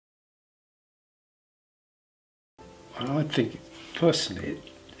I think personally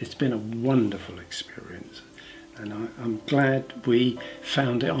it's been a wonderful experience, and I'm glad we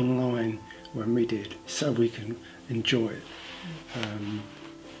found it online when we did, so we can enjoy it.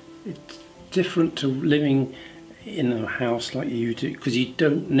 It's different to living in a house like you do, because you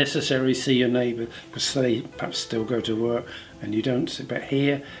don't necessarily see your neighbour, because they perhaps still go to work and you don't see. But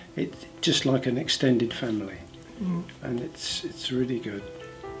here it's just like an extended family, and it's really good.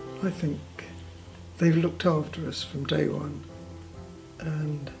 I think they've looked after us from day one,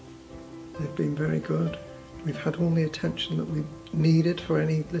 and they've been very good. We've had all the attention that we needed for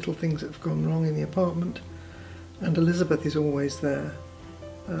any little things that have gone wrong in the apartment, and Elizabeth is always there.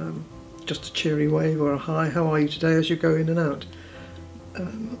 Just a cheery wave or a hi, how are you today, as you go in and out,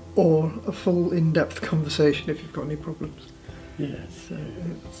 or a full in-depth conversation if you've got any problems. Yes, so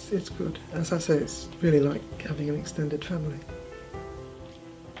it's good. As I say, it's really like having an extended family.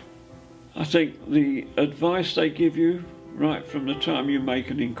 I think the advice they give you right from the time you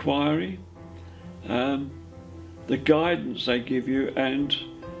make an inquiry, the guidance they give you, and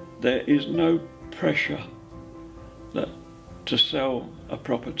there is no pressure to sell a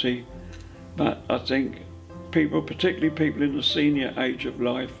property. But I think people, particularly people in the senior age of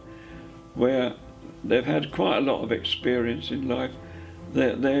life, where they've had quite a lot of experience in life,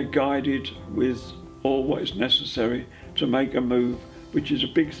 they're guided with all what is necessary to make a move, which is a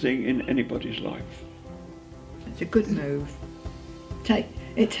big thing in anybody's life. It's a good move.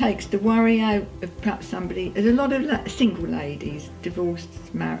 It takes the worry out of perhaps somebody. There's a lot of single ladies, divorced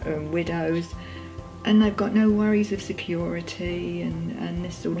widows, and they've got no worries of security and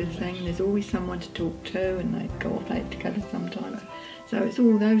this sort of thing. There's always someone to talk to, and they go off out together sometimes. So it's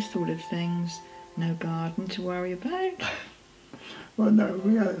all those sort of things. No garden to worry about. Well, no,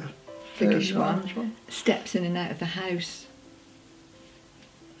 we had a biggish one. Steps in and out of the house.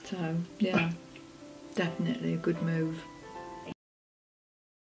 So, yeah, definitely a good move.